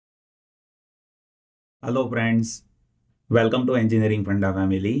Hello friends, welcome to Engineering Funda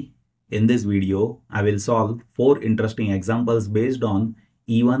family. In this video, I will solve 4 interesting examples based on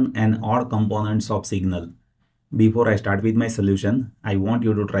even and odd components of signal. Before I start with my solution, I want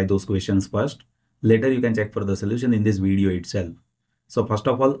you to try those questions first. Later you can check for the solution in this video itself. So first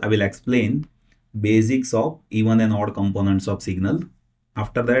of all, I will explain basics of even and odd components of signal.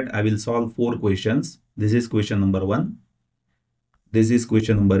 After that, I will solve 4 questions. This is question number 1. This is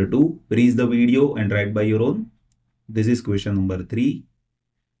question number 2. Freeze the video and write by your own. This is question number 3.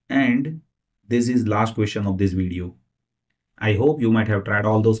 And this is last question of this video. I hope you might have tried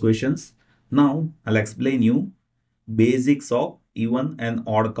all those questions. Now I'll explain you basics of even and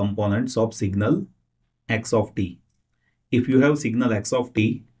odd components of signal x of t. If you have signal x of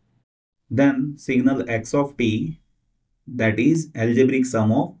t, then signal x of t, that is algebraic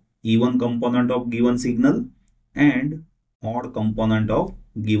sum of even component of given signal and odd component of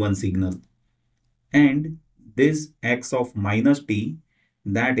given signal. And this x of minus t,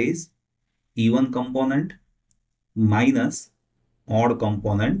 that is even component minus odd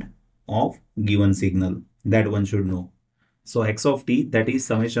component of given signal. That one should know. So x of t, that is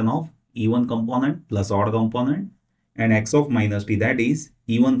summation of even component plus odd component, and x of minus t, that is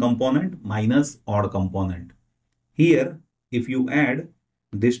even component minus odd component. Here, if you add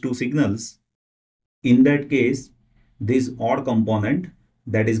these two signals, in that case, this odd component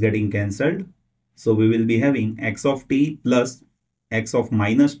that is getting cancelled. So we will be having x of t plus x of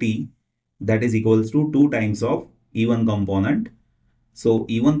minus t, that is equals to 2 times of even component. So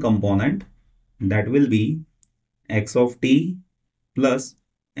even component, that will be x of t plus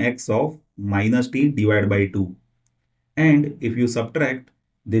x of minus t divided by 2. And if you subtract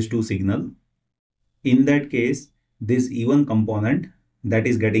these two signal, in that case, this even component that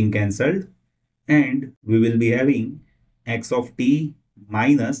is getting cancelled, and we will be having x of t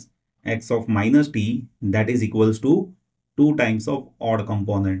minus x of minus t, that is equals to 2 times of odd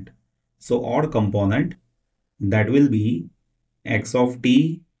component. So odd component, that will be x of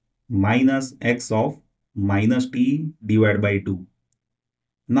t minus x of minus t divided by 2.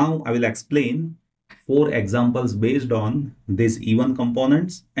 Now I will explain 4 examples based on these even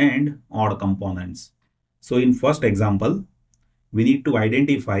components and odd components. So in first example, we need to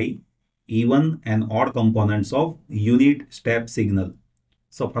identify even and odd components of unit step signal.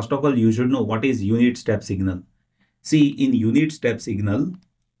 So first of all, you should know what is unit step signal. See, in unit step signal,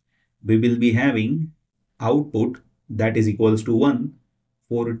 we will be having output that is equals to 1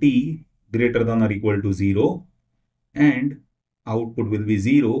 for t greater than or equal to 0, and output will be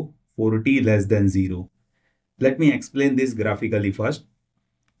 0 for t less than 0. Let me explain this graphically first.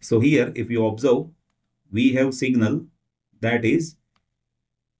 So here, if you observe, we have signal that is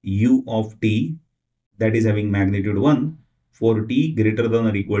u of t, that is having magnitude 1 for t greater than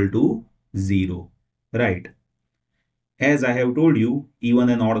or equal to 0, right? As I have told you, even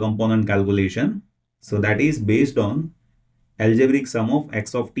and odd component calculation, so that is based on algebraic sum of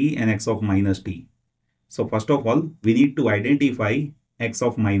x of t and x of minus t. So first of all, we need to identify x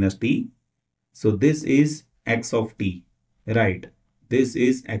of minus t. So this is x of t, right? This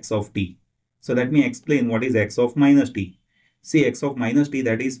is x of t. So let me explain what is x of minus t. See, x of minus t,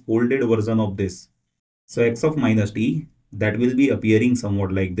 that is folded version of this. So x of minus t, that will be appearing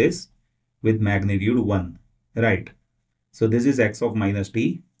somewhat like this with magnitude 1, right? So this is x of minus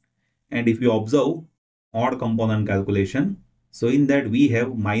t. And if you observe odd component calculation, so in that we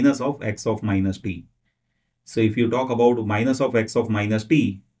have minus of x of minus t. So if you talk about minus of x of minus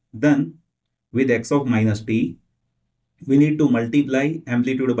t, then with x of minus t, we need to multiply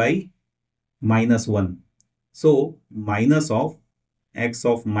amplitude by minus 1. So minus of x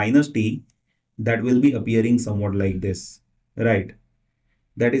of minus t, that will be appearing somewhat like this, right?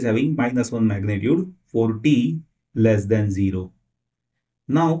 That is having minus 1 magnitude for t less than 0.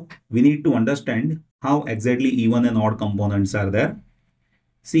 Now we need to understand how exactly even and odd components are there.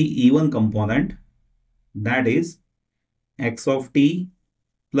 See, even component, that is x of t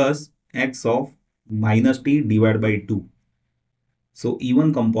plus x of minus t divided by 2. So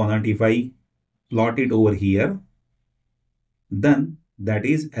even component, if I plot it over here, then that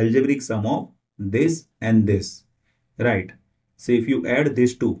is algebraic sum of this and this, right? So if you add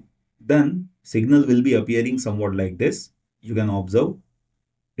these two, then signal will be appearing somewhat like this. You can observe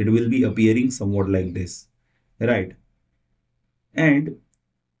it will be appearing somewhat like this, right? And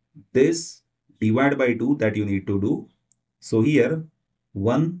this divided by 2 that you need to do. So here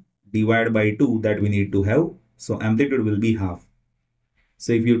 1 divided by 2 that we need to have. So amplitude will be half.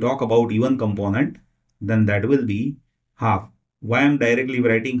 So if you talk about even component, then that will be half. Why I am directly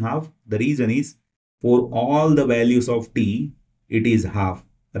writing half? The reason is for all the values of t, it is half,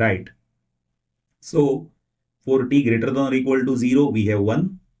 right? So for t greater than or equal to 0, we have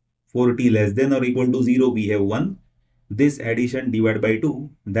 1. For t less than or equal to 0, we have 1. This addition divided by 2,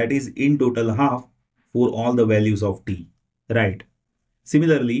 that is in total half for all the values of t, right?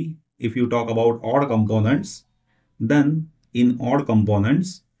 Similarly, if you talk about odd components, then in odd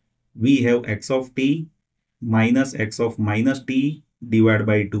components, we have x of t minus x of minus t divided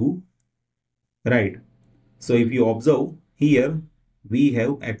by 2, right? So if you observe here, we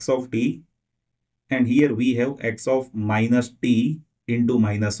have x of t and here we have x of minus t into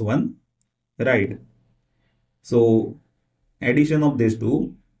minus 1, right? So addition of these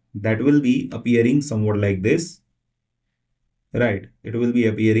two, that will be appearing somewhat like this, right? It will be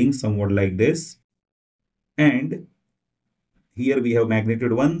appearing somewhat like this. And here we have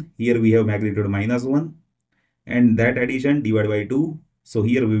magnitude 1, here we have magnitude minus 1, and that addition divided by 2. So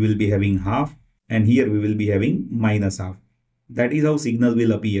here we will be having half and here we will be having minus half. That is how signal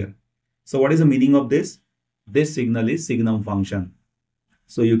will appear. So what is the meaning of this? This signal is signum function.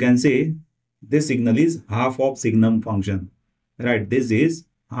 So you can say this signal is half of signum function, right? This is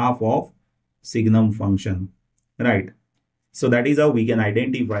half of signum function, right? So that is how we can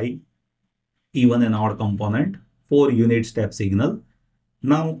identify even and odd component for unit step signal.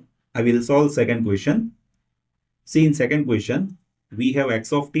 Now I will solve second question. See, in second question, we have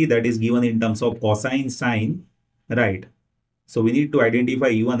x of t that is given in terms of cosine sine, right? So we need to identify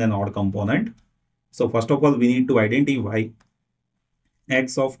even and odd component. So first of all, we need to identify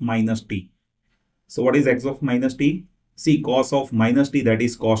x of minus t. So what is x of minus t? See, cos of minus t, that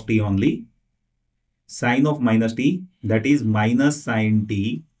is cos t only. Sine of minus t, that is minus sine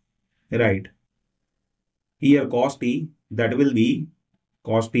t, right? Here cos t, that will be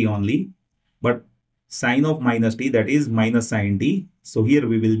cos t only. But sine of minus t, that is minus sine t. So here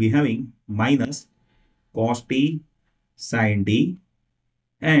we will be having minus cos t sine t,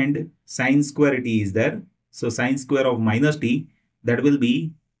 and sine square t is there. So sine square of minus t, that will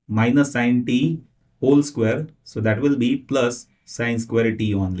be minus sine t whole square. So that will be plus sine square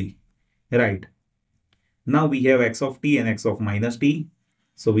t only, right? Now we have x of t and x of minus t.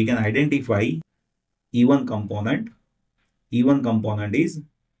 So we can identify even component. Even component is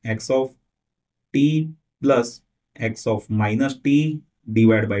x of t plus x of minus t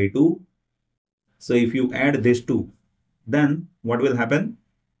divided by 2. So if you add this two, then what will happen?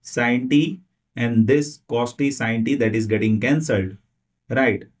 Sin t and this cos t sin t, that is getting cancelled,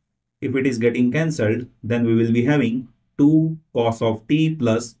 right? If it is getting cancelled, then we will be having 2 cos of t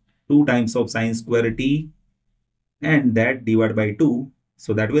plus 2 times of sin square t and that divided by 2.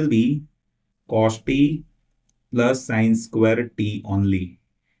 So that will be cos t plus sin square t only,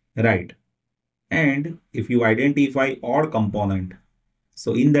 right? And if you identify odd component,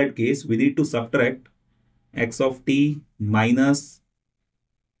 so in that case, we need to subtract x of t minus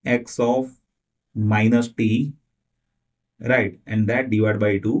x of minus t, right? And that divided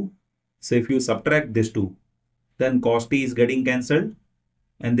by 2. So if you subtract this 2, then cos t is getting cancelled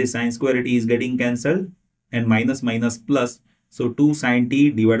and this sin square t is getting cancelled and minus minus plus. So 2 sin t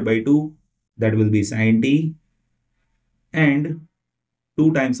divided by 2, that will be sin t, and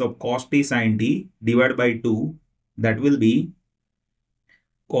 2 times of cos t sin t divided by 2, that will be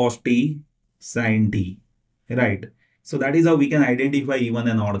cos t sin t, right? So that is how we can identify even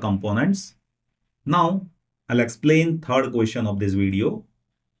and odd components. Now I'll explain third question of this video.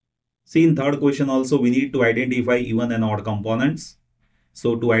 See, in third question also we need to identify even and odd components.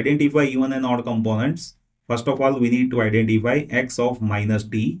 So to identify even and odd components, first of all we need to identify x of minus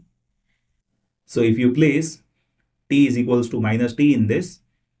t. So if you place t is equals to minus t in this,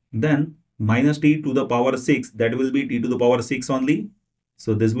 then minus t to the power 6, that will be t to the power 6 only.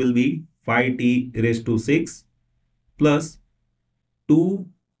 So this will be 5t raised to 6 plus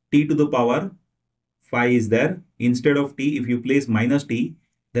 2t to the power 5 is there. Instead of t, if you place minus t,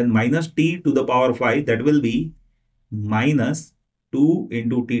 then minus t to the power 5, that will be minus 2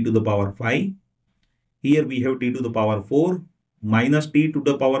 into t to the power 5. Here we have t to the power 4 minus t to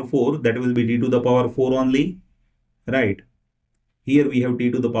the power 4, that will be t to the power 4 only, right? Here we have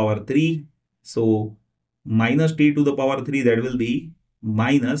t to the power 3. So minus t to the power 3, that will be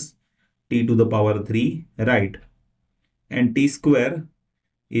minus t to the power 3, right? And t square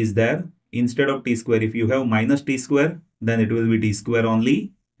is there. Instead of t square, if you have minus t square, then it will be t square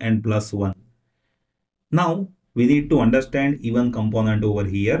only and plus 1. Now we need to understand even component over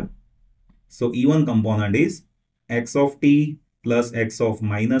here. So even component is x of t plus x of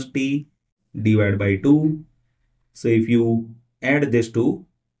minus t divided by 2. So if you add this 2,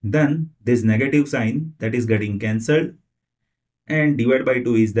 then this negative sign, that is getting cancelled and divided by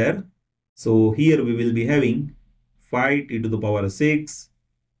 2 is there. So here we will be having 5t to the power 6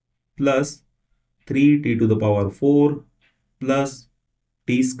 plus 3t to the power 4 plus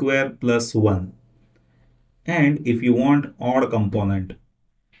t square plus 1. And if you want odd component,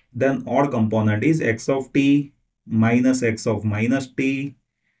 then odd component is x of t minus x of minus t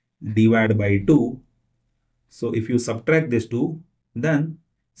divided by 2. So if you subtract this 2, then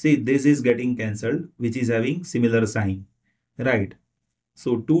see this is getting cancelled, which is having similar sign, right?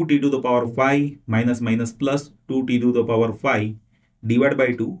 So 2t to the power 5 minus minus plus 2t to the power 5 divided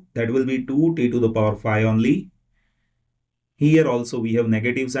by 2, that will be 2t to the power 5 only. Here also we have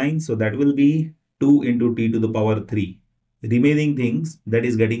negative sign, so that will be 2 into t to the power 3. Remaining things that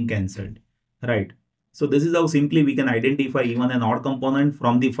is getting cancelled, right? So this is how simply we can identify even and odd component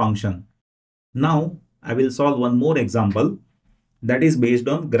from the function. Now I will solve one more example that is based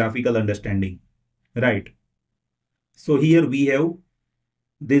on graphical understanding, right? So here we have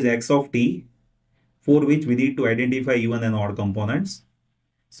this x of t, for which we need to identify even and odd components.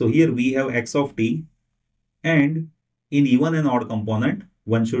 So here we have x of t, and in even and odd component,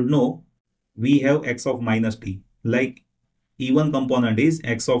 one should know we have x of minus t. Like even component is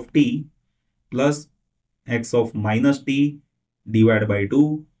x of t plus x of minus t divided by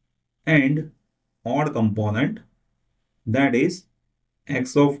 2, and odd component, that is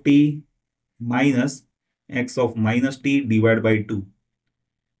x of t minus x of minus t divided by 2.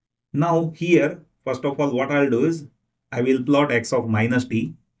 Now here, first of all, what I'll do is I will plot x of minus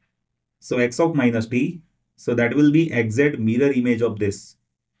t. So x of minus t, so that will be exact mirror image of this.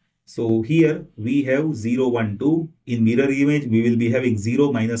 So here we have 0, 1, 2. In mirror image, we will be having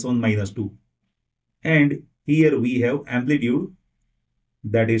 0, minus 1, minus 2. And here we have amplitude,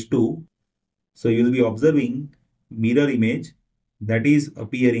 that is 2. So you will be observing mirror image that is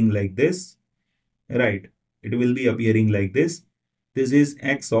appearing like this, right? It will be appearing like this. This is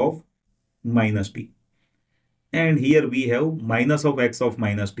x of minus t. And here we have minus of x of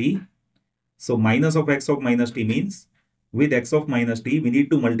minus t. So minus of x of minus t means with x of minus t, we need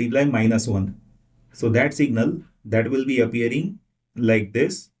to multiply minus 1. So that signal that will be appearing like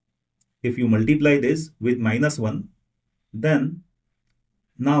this. If you multiply this with minus 1, then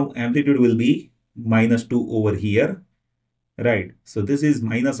now amplitude will be minus 2 over here, right? So this is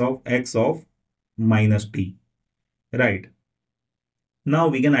minus of x of minus t, right? Now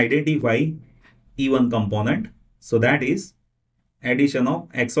we can identify even component. So that is addition of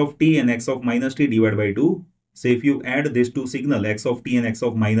x of t and x of minus t divided by 2. So if you add these two signal x of t and x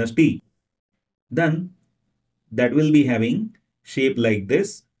of minus t, then that will be having shape like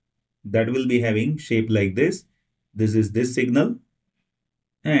this. That will be having shape like this. This is this signal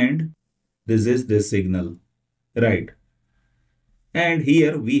and this is this signal, right? And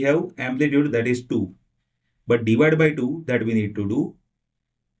here we have amplitude, that is 2. But divide by 2, that we need to do.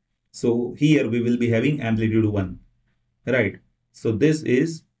 So here we will be having amplitude 1, right? So this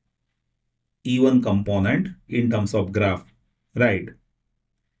is even component in terms of graph, right?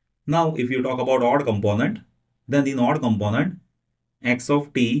 Now if you talk about odd component, then in odd component, x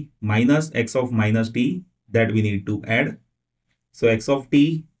of t minus x of minus t, that we need to add. So x of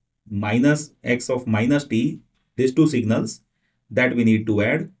t minus x of minus t, these two signals that we need to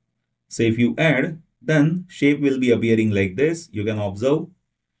add. So if you add, then shape will be appearing like this. You can observe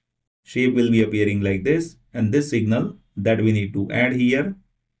shape will be appearing like this, and this signal that we need to add here.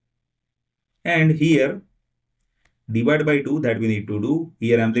 And here divide by 2, that we need to do.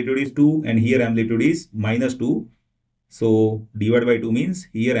 Here amplitude is 2 and here amplitude is minus 2. So divide by 2 means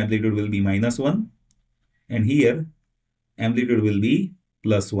here amplitude will be minus 1 and here amplitude will be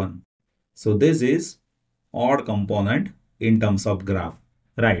plus 1. So this is odd component in terms of graph,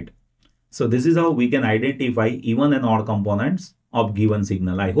 right? So this is how we can identify even and odd components of given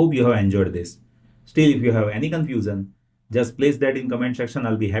signal. I hope you have enjoyed this. Still, if you have any confusion, just place that in comment section.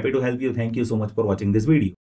 I'll be happy to help you. Thank you so much for watching this video.